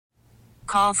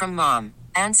Call from mom.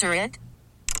 Answer it.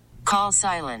 Call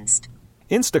silenced.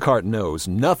 Instacart knows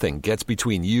nothing gets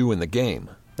between you and the game.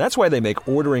 That's why they make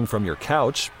ordering from your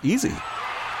couch easy.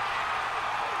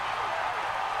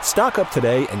 Stock up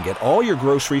today and get all your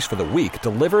groceries for the week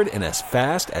delivered in as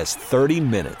fast as 30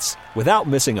 minutes without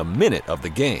missing a minute of the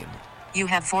game. You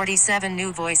have 47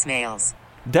 new voicemails.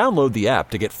 Download the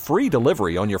app to get free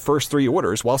delivery on your first 3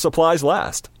 orders while supplies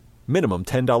last. Minimum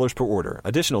 $10 per order.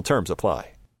 Additional terms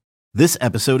apply. This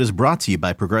episode is brought to you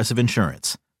by Progressive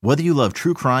Insurance. Whether you love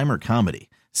true crime or comedy,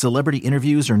 celebrity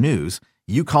interviews or news,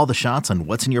 you call the shots on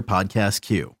what's in your podcast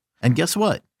queue. And guess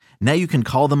what? Now you can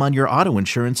call them on your auto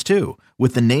insurance too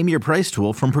with the Name Your Price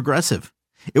tool from Progressive.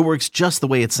 It works just the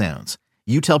way it sounds.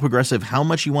 You tell Progressive how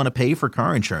much you want to pay for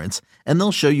car insurance, and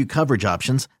they'll show you coverage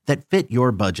options that fit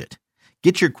your budget.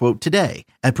 Get your quote today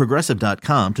at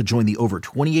Progressive.com to join the over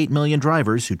 28 million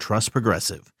drivers who trust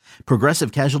Progressive.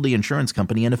 Progressive Casualty Insurance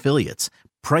Company and Affiliates.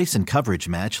 Price and coverage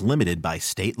match limited by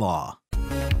state law.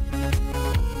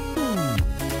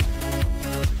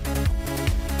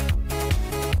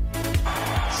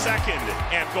 Second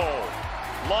and goal.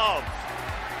 Love.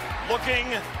 Looking,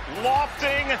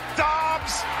 lofting,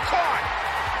 Dobbs, caught.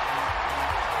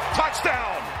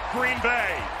 Touchdown, Green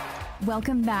Bay.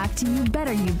 Welcome back to You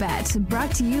Better You Bet,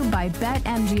 brought to you by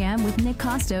BetMGM with Nick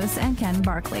Costos and Ken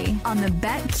Barkley on the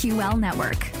BetQL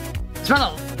network. Spent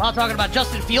a lot talking about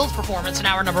Justin Fields' performance in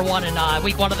hour number 1 in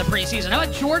week 1 of the preseason. How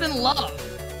about Jordan Love?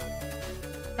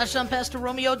 Touchdown pass to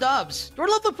Romeo Doubs.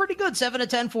 Jordan Love looked pretty good. 7 of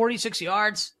 10, 46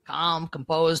 yards. Calm,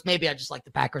 composed. Maybe I just like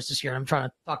the Packers this year. I'm trying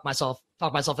to talk myself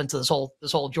into this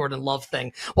whole Jordan Love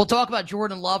thing. We'll talk about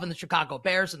Jordan Love and the Chicago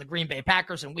Bears and the Green Bay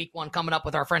Packers in week 1 coming up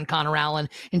with our friend Connor Allen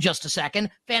in just a second.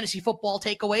 Fantasy football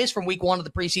takeaways from week 1 of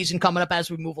the preseason coming up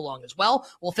as we move along as well.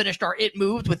 We'll finish our It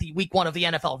Moved with the week 1 of the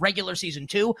NFL regular season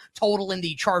 2 total in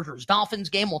the Chargers-Dolphins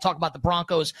game. We'll talk about the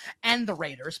Broncos and the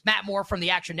Raiders. Matt Moore from the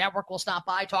Action Network will stop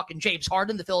by talking James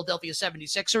Harden, the Philadelphia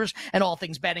 76ers, and all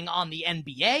things betting on the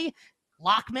NBA.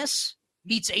 Lockmas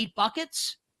meets 8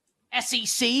 buckets.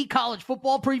 SEC college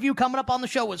football preview coming up on the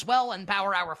show as well, and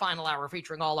Power Hour final hour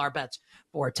featuring all our bets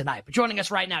for tonight. But joining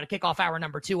us right now to kick off hour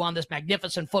number 2 on this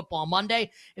magnificent Football Monday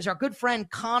is our good friend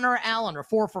Connor Allen, our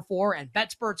 4for4 and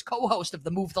BetSperts co-host of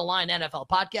the Move the Line NFL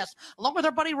podcast, along with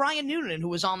our buddy Ryan Noonan, who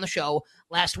was on the show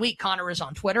last week. Connor is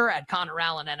on Twitter at Connor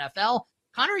Allen NFL.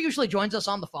 Connor usually joins us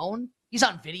on the phone. He's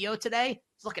on video today.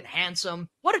 He's looking handsome.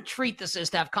 What a treat this is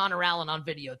to have Connor Allen on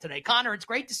video today. Connor, it's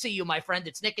great to see you, my friend.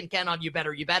 It's Nick and Ken on You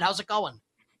Better You Bet. How's it going?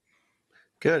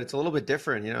 Good. It's a little bit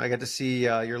different. I got to see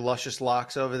your luscious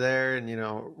locks over there and,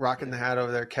 rocking the hat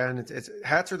over there, Ken.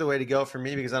 Hats are the way to go for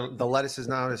me because the lettuce is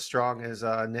not as strong as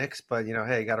Nick's, but,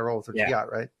 hey, you got to roll with what you got,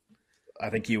 right? I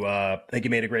think you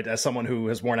made a great, as someone who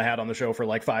has worn a hat on the show for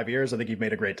like 5 years, I think you've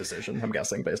made a great decision, I'm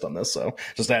guessing, based on this. So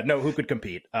just to know who could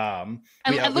compete. And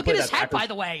look at his hat, by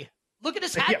the way. Look at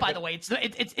his hat, by the way. It's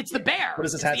the bear. What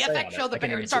does his hat say? It's the FX show, The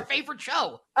Bear. It's our favorite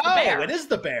show. It is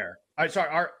the bear. I'm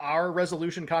sorry. Our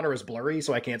resolution, Connor, is blurry,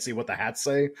 so I can't see what the hats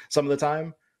say some of the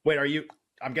time. Wait,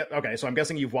 okay? So I'm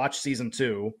guessing you've watched season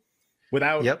 2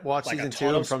 without. Yep, watched season 2.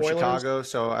 I'm from Chicago,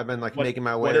 so I've been making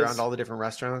my way around all the different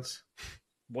restaurants.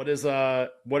 What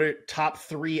are top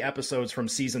 3 episodes from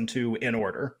season 2 in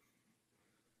order?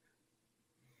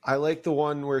 I like the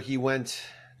one where he went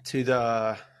to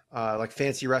the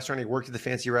fancy restaurant. He worked at the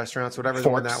fancy restaurants, whatever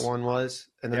that one was.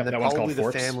 And then probably the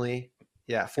family.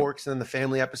 Yeah, Forks. And then the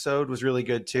family episode was really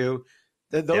good too.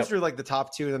 Those were like the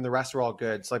top 2, and then the rest were all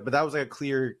good. But that was like a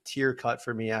clear tier cut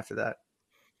for me after that.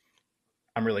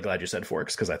 I'm really glad you said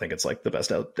Forks because I think it's like the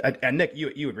best out. And Nick,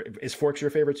 you agree? Is Forks your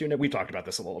favorite too? Nick, we talked about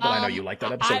this a little bit. I know you like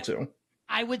that episode too.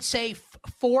 I would say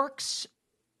Forks,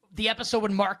 the episode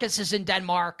when Marcus is in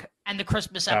Denmark, and the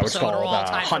Christmas episode are all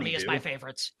time for me as my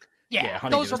favorites. Yeah,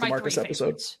 those are my 3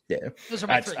 favorites. Yeah, those are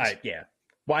my 3.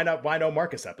 Why no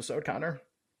Marcus episode, Connor?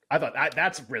 I thought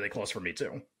that's really close for me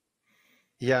too.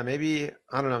 Yeah, maybe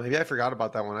I don't know. Maybe I forgot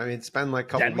about that one. I mean, it's been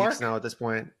like a couple weeks now at this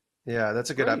point. Yeah, that's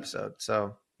a good episode.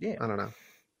 So. Yeah, I don't know.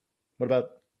 What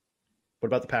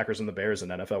about the Packers and the Bears in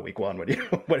NFL Week 1? What do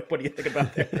you think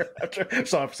about there? After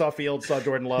saw Fields, saw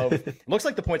Jordan Love. Looks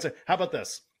like the points. How about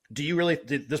this?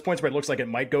 This point spread looks like it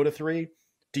might go to 3.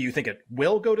 Do you think it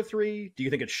will go to 3? Do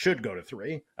you think it should go to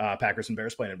 3? Packers and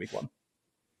Bears playing in Week 1.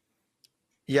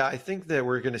 Yeah, I think that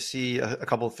we're going to see a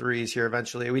couple of 3s here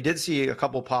eventually. We did see a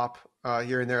couple pop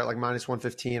here and there at like minus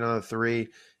 115 on a 3.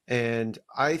 And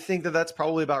I think that that's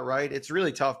probably about right. It's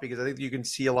really tough because I think you can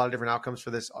see a lot of different outcomes for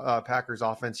this Packers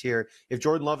offense here. If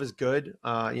Jordan Love is good,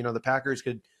 the Packers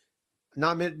could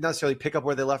not necessarily pick up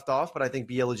where they left off, but I think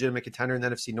be a legitimate contender in the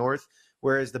NFC North.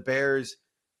 Whereas the Bears,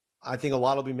 I think a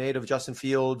lot will be made of Justin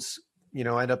Fields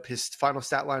end up his final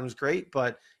stat line was great,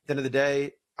 but at the end of the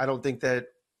day, I don't think that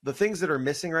the things that are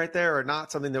missing right there are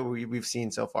not something that we've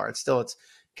seen so far. It's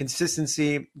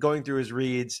consistency, going through his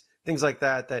reads, things like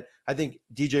that I think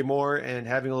DJ Moore and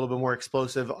having a little bit more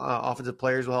explosive offensive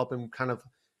players will help him kind of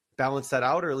balance that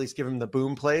out, or at least give him the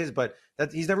boom plays. But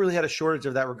that he's never really had a shortage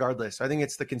of that regardless. So I think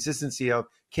it's the consistency of,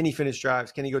 can he finish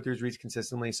drives? Can he go through his reads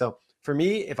consistently? So for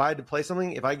me, if I had to play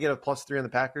something, if I get a +3 on the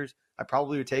Packers, I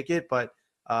probably would take it, but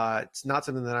it's not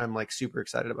something that I'm like super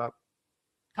excited about.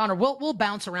 Connor, we'll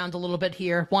bounce around a little bit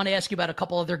here. Want to ask you about a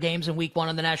couple of their games in week 1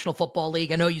 in the National Football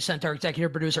League. I know you sent our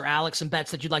executive producer Alex some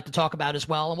bets that you'd like to talk about as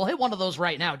well. And we'll hit one of those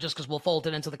right now just because we'll fold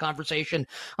it into the conversation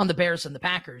on the Bears and the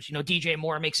Packers. DJ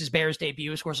Moore makes his Bears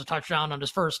debut, scores a touchdown on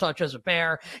his first touch as a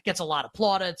Bear, gets a lot of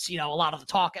plaudits. A lot of the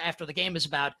talk after the game is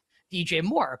about DJ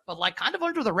Moore, but kind of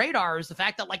under the radar is the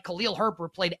fact that Khalil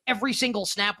Herbert played every single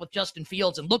snap with Justin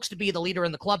Fields and looks to be the leader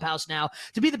in the clubhouse now,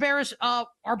 to be the Bears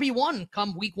RB1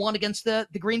 come week 1 against the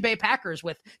Green Bay Packers,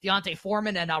 with Deontay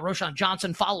Foreman and Roshan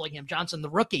Johnson following him, Johnson the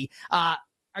rookie. Are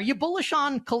you bullish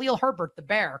on Khalil Herbert, the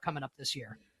Bear, coming up this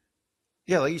year?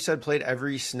 Yeah, like you said, played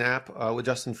every snap with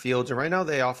Justin Fields, and right now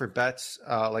they offer bets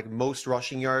most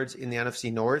rushing yards in the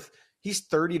NFC North. He's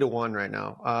 30-1 right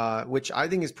now, which I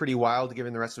think is pretty wild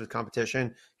given the rest of his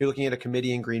competition. You're looking at a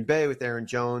committee in Green Bay with Aaron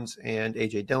Jones and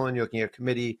A.J. Dillon. You're looking at a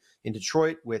committee in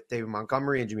Detroit with David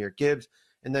Montgomery and Jahmyr Gibbs.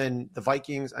 And then the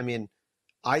Vikings, I think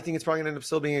it's probably going to end up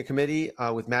still being a committee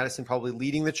with Madison probably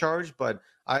leading the charge, but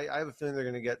I have a feeling they're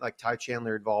going to get Ty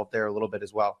Chandler involved there a little bit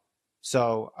as well.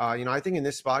 So, I think in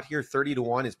this spot here,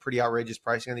 30-1 is pretty outrageous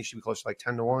pricing. I think it should be close to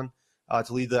 10-1.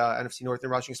 To lead the NFC North in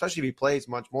rushing, especially if he plays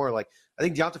much more. I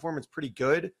think Deontay Foreman's pretty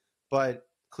good, but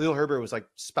Khalil Herbert was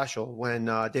special when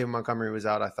David Montgomery was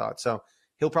out, I thought. So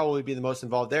he'll probably be the most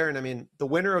involved there. And the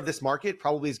winner of this market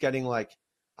probably is getting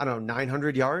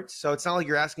 900 yards. So it's not like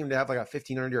you're asking him to have a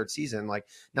 1,500 yard season.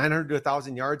 900 to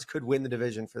 1,000 yards could win the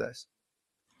division for this.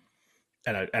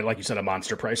 And like you said, a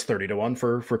monster price, 30-1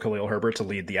 for Khalil Herbert to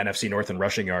lead the NFC North in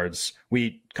rushing yards.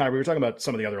 We were talking about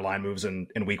some of the other line moves in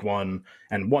week 1,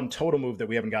 and one total move that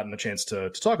we haven't gotten a chance to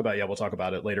talk about yet, we'll talk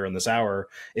about it later in this hour,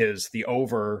 is the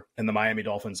over in the Miami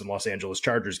Dolphins and Los Angeles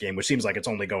Chargers game, which seems like it's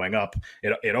only going up.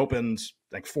 It opened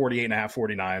 48.5,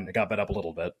 49. It got bet up a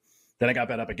little bit. Then it got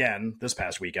bet up again this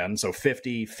past weekend. So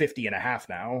 50.5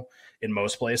 now in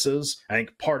most places. I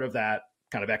think part of that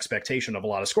kind of expectation of a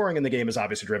lot of scoring in the game is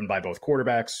obviously driven by both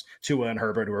quarterbacks, Tua and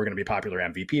Herbert, who are going to be popular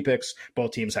MVP picks.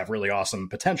 Both teams have really awesome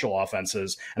potential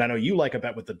offenses. And I know you like a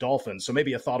bet with the Dolphins. So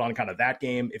maybe a thought on kind of that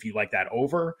game, if you like that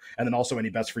over, and then also any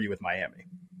bets for you with Miami.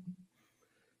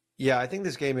 Yeah, I think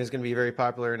this game is going to be very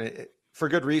popular, and for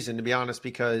good reason, to be honest,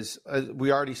 because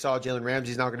we already saw Jalen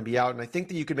Ramsey's not going to be out. And I think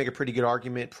that you could make a pretty good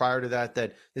argument prior to that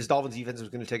this Dolphins defense was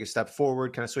going to take a step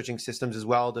forward, kind of switching systems as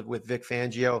well with Vic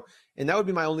Fangio. And that would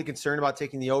be my only concern about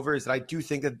taking the over, is that I do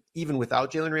think that even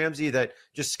without Jalen Ramsey, that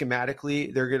just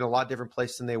schematically, they're in a lot different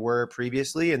place than they were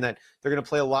previously. And that they're going to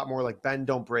play a lot more bend,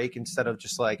 don't break, instead of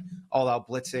just all out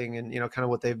blitzing and, kind of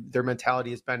what their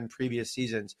mentality has been in previous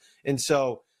seasons. And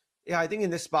so, yeah, I think in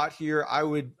this spot here,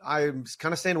 I'm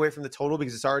kind of staying away from the total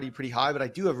because it's already pretty high, but I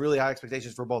do have really high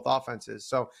expectations for both offenses.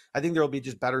 So I think there will be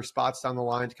just better spots down the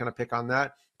line to kind of pick on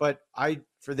that. But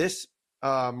for this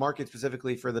market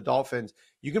specifically for the Dolphins,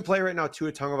 you can play right now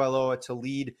Tua Tagovailoa to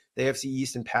lead the AFC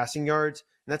East in passing yards,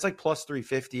 and that's plus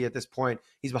 350 at this point.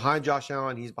 He's behind Josh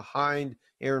Allen, he's behind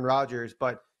Aaron Rodgers,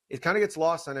 but it kind of gets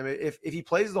lost on him. If he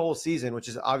plays the whole season, which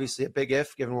is obviously a big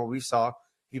if given what we saw, if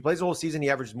he plays the whole season, he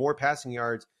averages more passing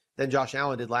yards than Josh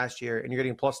Allen did last year, and you're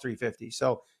getting plus 350.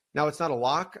 So now it's not a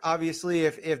lock, obviously,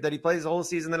 if that he plays the whole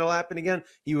season, then it'll happen again.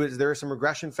 There are some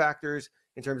regression factors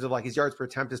in terms of his yards per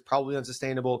attempt is probably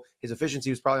unsustainable. His efficiency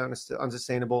was probably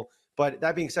unsustainable. But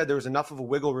that being said, there was enough of a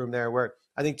wiggle room there where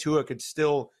I think Tua could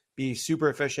still be super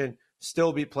efficient,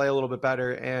 still play a little bit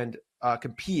better, and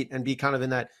compete and be kind of in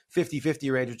that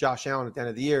 50-50 range with Josh Allen at the end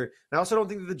of the year. And I also don't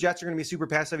think that the Jets are going to be a super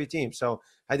pass-heavy team. So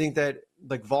I think that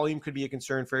volume could be a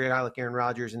concern for a guy like Aaron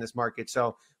Rodgers in this market.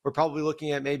 So we're probably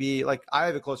looking at maybe I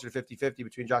have it closer to 50-50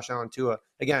 between Josh Allen and Tua.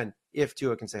 Again, if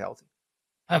Tua can stay healthy.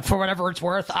 For whatever it's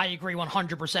worth, I agree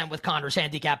 100% with Connor's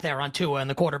handicap there on Tua and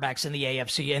the quarterbacks in the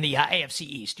AFC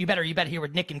East. You bet here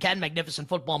with Nick and Ken, Magnificent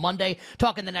Football Monday,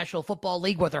 talking the National Football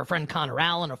League with our friend Connor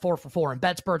Allen, a 4 for 4 in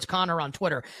BetSperts. Connor on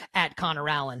Twitter at Connor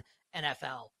Allen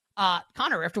NFL.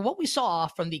 Connor, after what we saw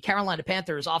from the Carolina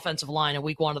Panthers offensive line in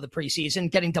week 1 of the preseason,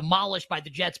 getting demolished by the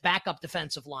Jets' backup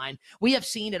defensive line, we have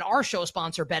seen at our show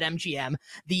sponsor, BetMGM,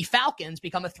 the Falcons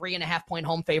become a 3.5-point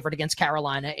home favorite against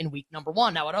Carolina in week number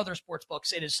 1. Now, at other sports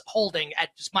books, it is holding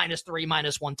at just -3,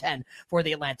 -110 for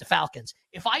the Atlanta Falcons.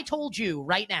 If I told you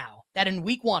right now that in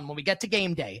week 1, when we get to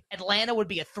game day, Atlanta would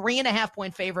be a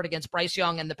 3.5-point favorite against Bryce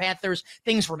Young and the Panthers,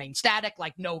 things remain static,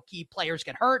 like no key players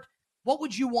get hurt, what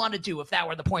would you want to do if that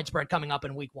were the point spread coming up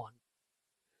in week 1?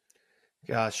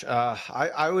 Gosh,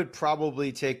 I would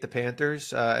probably take the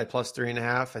Panthers at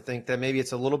 +3.5. I think that maybe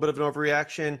it's a little bit of an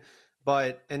overreaction,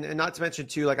 but and not to mention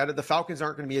too, like the Falcons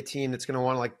aren't going to be a team that's going to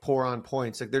want to like pour on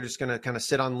points. Like they're just going to kind of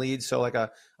sit on leads. So like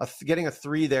getting a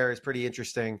 3 there is pretty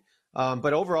interesting.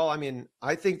 But overall, I mean,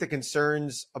 I think the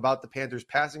concerns about the Panthers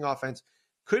passing offense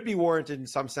could be warranted in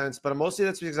some sense, but mostly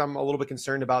that's because I'm a little bit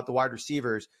concerned about the wide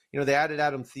receivers. You know, they added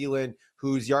Adam Thielen,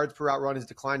 whose yards per route run has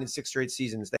declined in 6 straight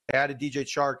seasons. They added DJ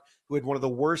Chark, who had one of the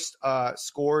worst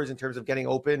scores in terms of getting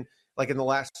open, like in the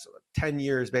last 10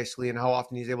 years, basically, and how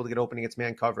often he's able to get open against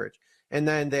man coverage. And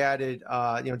then they added,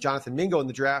 Jonathan Mingo in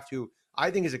the draft, who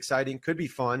I think is exciting, could be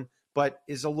fun, but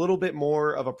is a little bit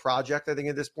more of a project, I think,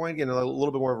 at this point, getting a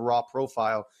little bit more of a raw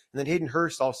profile. And then Hayden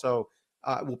Hurst also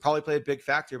will probably play a big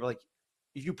factor, but like,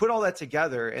 if you put all that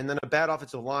together and then a bad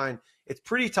offensive line, it's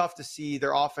pretty tough to see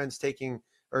their offense taking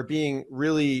or being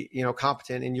really,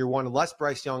 competent in year 1, unless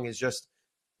Bryce Young is just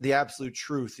the absolute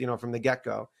truth, from the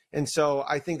get-go. And so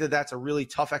I think that that's a really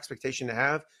tough expectation to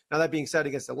have. Now, that being said,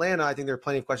 against Atlanta, I think there are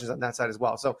plenty of questions on that side as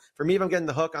well. So for me, if I'm getting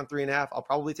the hook on 3.5, I'll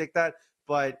probably take that.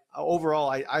 But overall,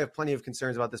 I have plenty of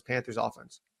concerns about this Panthers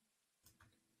offense.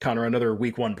 Connor, another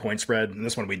week 1 point spread, and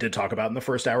this one we did talk about in the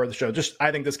first hour of the show.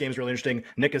 I think this game is really interesting.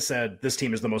 Nick has said this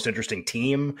team is the most interesting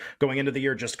team going into the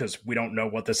year, just because we don't know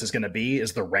what this is going to be,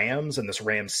 is the Rams and this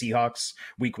Rams-Seahawks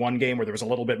week 1 game where there was a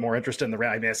little bit more interest in the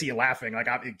Rams. I mean, I see you laughing.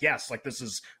 This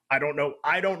is, I don't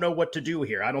know what to do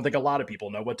here. I don't think a lot of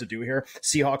people know what to do here.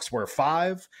 Seahawks were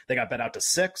 5. They got bet out to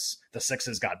 6. The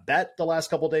 6s got bet the last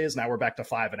couple of days. Now we're back to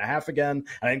 5.5 again.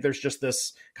 I think there's just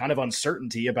this kind of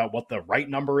uncertainty about what the right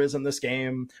number is in this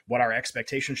game, what our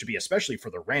expectation should be, especially for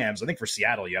the Rams. I think for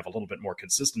Seattle, you have a little bit more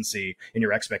consistency in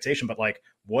your expectation, but like,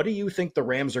 what do you think the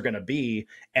Rams are going to be?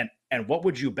 And what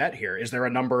would you bet here? Is there a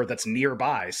number that's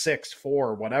nearby, 6,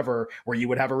 4, whatever, where you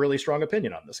would have a really strong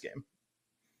opinion on this game?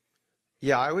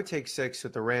 Yeah, I would take 6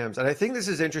 with the Rams. And I think this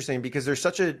is interesting because there's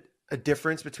such a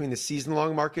difference between the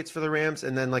season-long markets for the Rams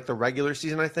and then like the regular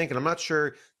season, I think. And I'm not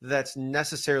sure that's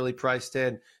necessarily priced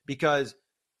in, because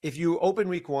if you open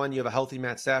week 1, you have a healthy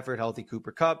Matt Stafford, healthy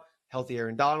Cooper Kupp, healthy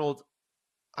Aaron Donald.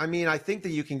 I mean, I think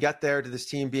that you can get there to this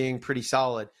team being pretty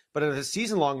solid. But in a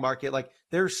season-long market, like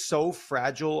they're so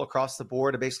fragile across the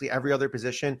board at basically every other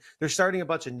position. They're starting a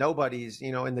bunch of nobodies,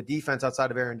 in the defense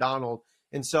outside of Aaron Donald.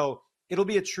 And so it'll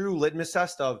be a true litmus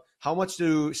test of how much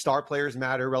do star players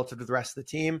matter relative to the rest of the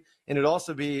team. And it'll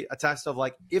also be a test of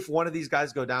like, if one of these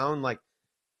guys go down, like,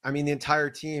 I mean, the entire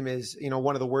team is,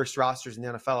 one of the worst rosters in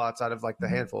the NFL outside of like the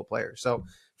handful of players. So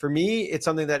for me, it's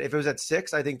something that if it was at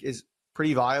 6, I think is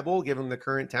pretty viable given the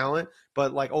current talent.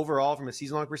 But like overall, from a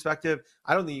season-long perspective,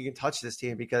 I don't think you can touch this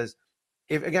team, because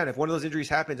if one of those injuries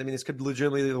happens, I mean, this could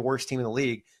legitimately be the worst team in the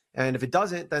league. And if it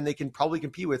doesn't, then they can probably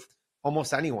compete with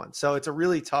almost anyone. So it's a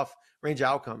really tough range of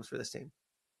outcomes for this team.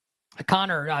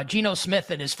 Connor, Geno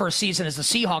Smith in his first season as the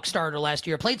Seahawks starter last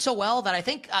year played so well that I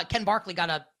think Ken Barkley got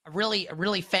a really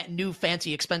new,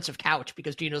 fancy, expensive couch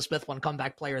because Geno Smith won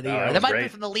Comeback Player of the Year. That might be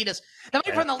from the Linus. That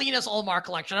might be from the Linus Olmar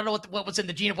collection. I don't know what was in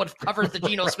what covers the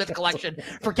Geno Smith collection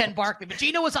for Ken Barkley, but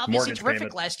Geno was obviously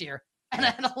terrific last year, and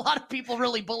a lot of people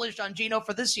really bullish on Geno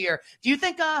for this year. Do you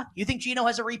think Geno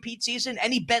has a repeat season?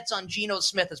 Any bets on Geno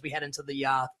Smith as we head into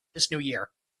the this new year?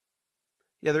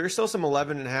 Yeah, there's still some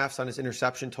 11.5s on his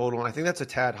interception total, and I think that's a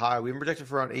tad high. We've been projected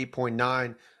for around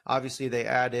 8.9. Obviously, they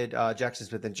added Jackson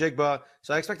Smith and Jigba,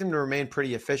 so I expect him to remain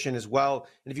pretty efficient as well.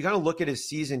 And if you kind of look at his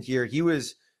season here, he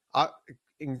was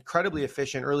incredibly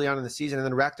efficient early on in the season, and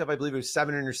then racked up, I believe it was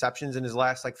 7 interceptions in his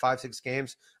last 5-6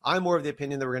 games. I'm more of the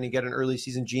opinion that we're going to get an early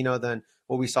season Geno than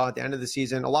what we saw at the end of the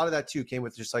season. A lot of that too came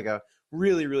with just a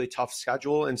really, really tough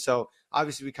schedule. And so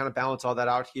obviously we kind of balance all that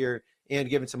out here, and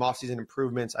given some offseason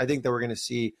improvements, I think that we're going to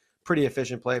see pretty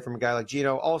efficient play from a guy like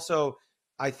Geno. Also,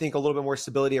 I think a little bit more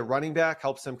stability at running back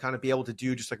helps them kind of be able to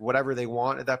do just whatever they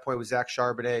want at that point with Zach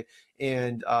Charbonnet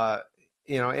and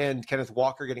Kenneth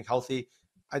Walker getting healthy.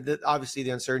 Obviously, the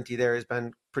uncertainty there has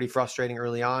been pretty frustrating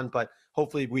early on, but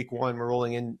hopefully week 1, we're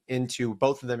rolling into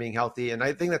both of them being healthy. And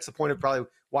I think that's the point of probably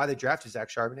why they drafted Zach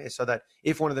Charbonnet, so that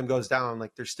if one of them goes down,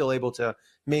 they're still able to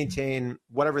maintain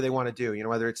whatever they want to do,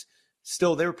 whether it's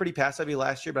still, they were pretty pass heavy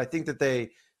last year, but I think that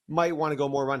they might want to go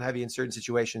more run heavy in certain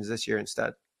situations this year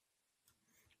instead.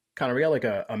 Connor, we got like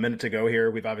a minute to go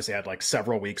here. We've obviously had like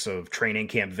several weeks of training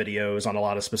camp videos on a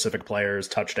lot of specific players,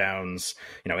 touchdowns,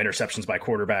 interceptions by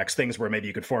quarterbacks, things where maybe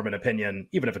you could form an opinion,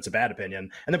 even if it's a bad opinion.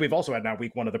 And then we've also had now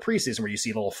week 1 of the preseason where you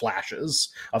see little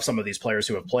flashes of some of these players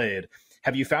who have played.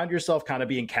 Have you found yourself kind of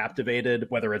being captivated,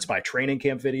 whether it's by training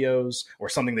camp videos or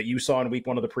something that you saw in week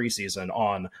 1 of the preseason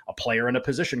on a player in a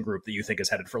position group that you think is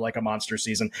headed for like a monster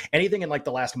season? Anything in like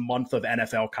the last month of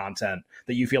NFL content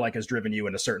that you feel like has driven you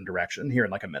in a certain direction here in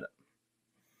like a minute?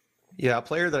 Yeah, a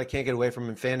player that I can't get away from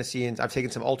in fantasy, and I've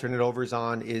taken some alternate overs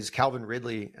on, is Calvin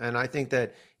Ridley. And I think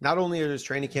that not only are his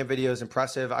training camp videos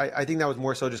impressive, I think that was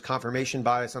more so just confirmation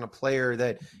bias on a player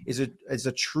that is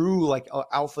a true like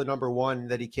alpha number 1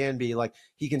 that he can be. Like,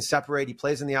 he can separate, he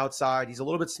plays on the outside, he's a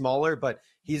little bit smaller, but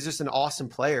he's just an awesome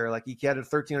player. Like, he had a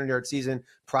 1,300-yard season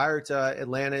prior to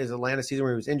his Atlanta season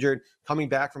where he was injured, coming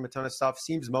back from a ton of stuff,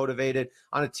 seems motivated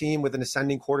on a team with an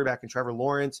ascending quarterback in Trevor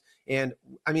Lawrence. And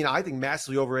I mean, I think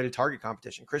massively overrated target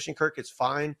competition. Christian Kirk is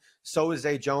fine. So is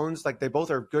Zay Jones. Like, they both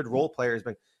are good role players,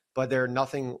 but they're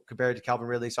nothing compared to Calvin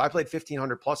Ridley. So I played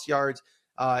 1,500 plus yards,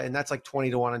 and that's like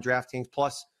 20 to 1 on DraftKings,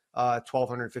 plus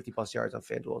 1,250 plus yards on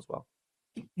FanDuel as well.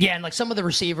 Yeah, and like some of the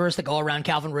receivers that go around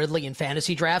Calvin Ridley in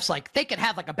fantasy drafts, like they could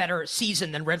have like a better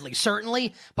season than Ridley,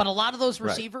 certainly. But a lot of those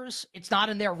receivers, It's not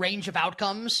in their range of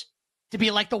outcomes to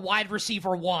be like the wide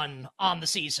receiver 1 on the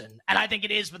season. And I think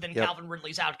it is within Calvin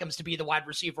Ridley's outcomes to be the wide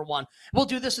receiver 1. We'll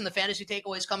do this in the fantasy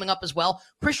takeaways coming up as well.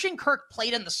 Christian Kirk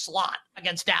played in the slot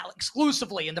against Dallas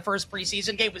exclusively in the first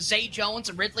preseason game with Zay Jones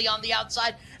and Ridley on the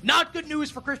outside. Not good news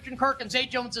for Christian Kirk, and Zay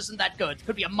Jones isn't that good.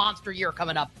 Could be a monster year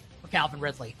coming up for Calvin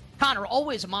Ridley. Connor,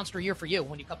 always a monster year for you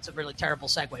when you come to a really terrible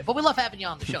segue. But we love having you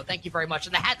on the show. Thank you very much.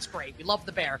 And the hat's great. We love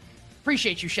the bear.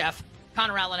 Appreciate you, Chef.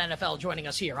 Connor Allen, NFL, joining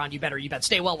us here on You Better You Bet.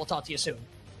 Stay well. We'll talk to you soon.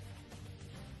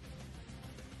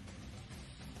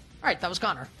 All right, that was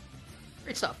Connor.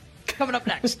 Great stuff. Coming up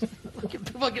next,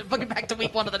 we'll get back to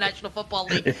week 1 of the National Football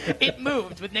League. It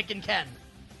moved with Nick and Ken.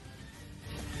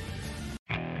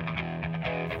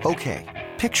 Okay,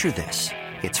 picture this.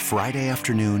 It's Friday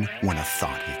afternoon when a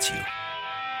thought hits you.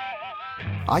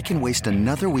 I can waste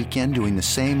another weekend doing the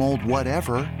same old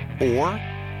whatever, or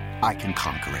I can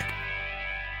conquer it.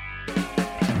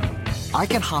 I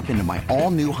can hop into my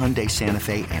all-new Hyundai Santa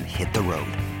Fe and hit the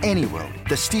road. Any road.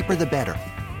 The steeper, the better.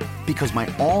 Because my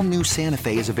all-new Santa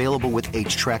Fe is available with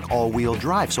H-Track all-wheel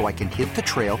drive, so I can hit the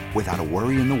trail without a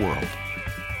worry in the world.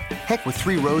 Heck, with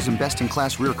 3 rows and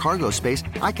best-in-class rear cargo space,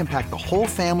 I can pack the whole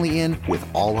family in with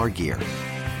all our gear.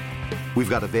 We've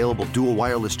got available dual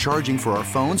wireless charging for our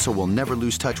phones, so we'll never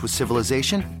lose touch with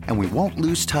civilization, and we won't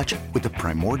lose touch with the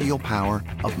primordial power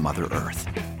of Mother Earth.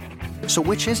 So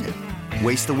which is it?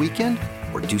 Waste the weekend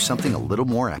or do something a little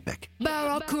more epic?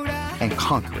 And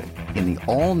conquer it in the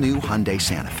all-new Hyundai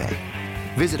Santa Fe.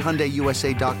 Visit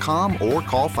HyundaiUSA.com or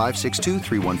call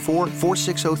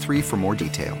 562-314-4603 for more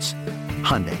details.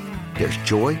 Hyundai, there's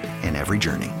joy in every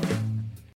journey.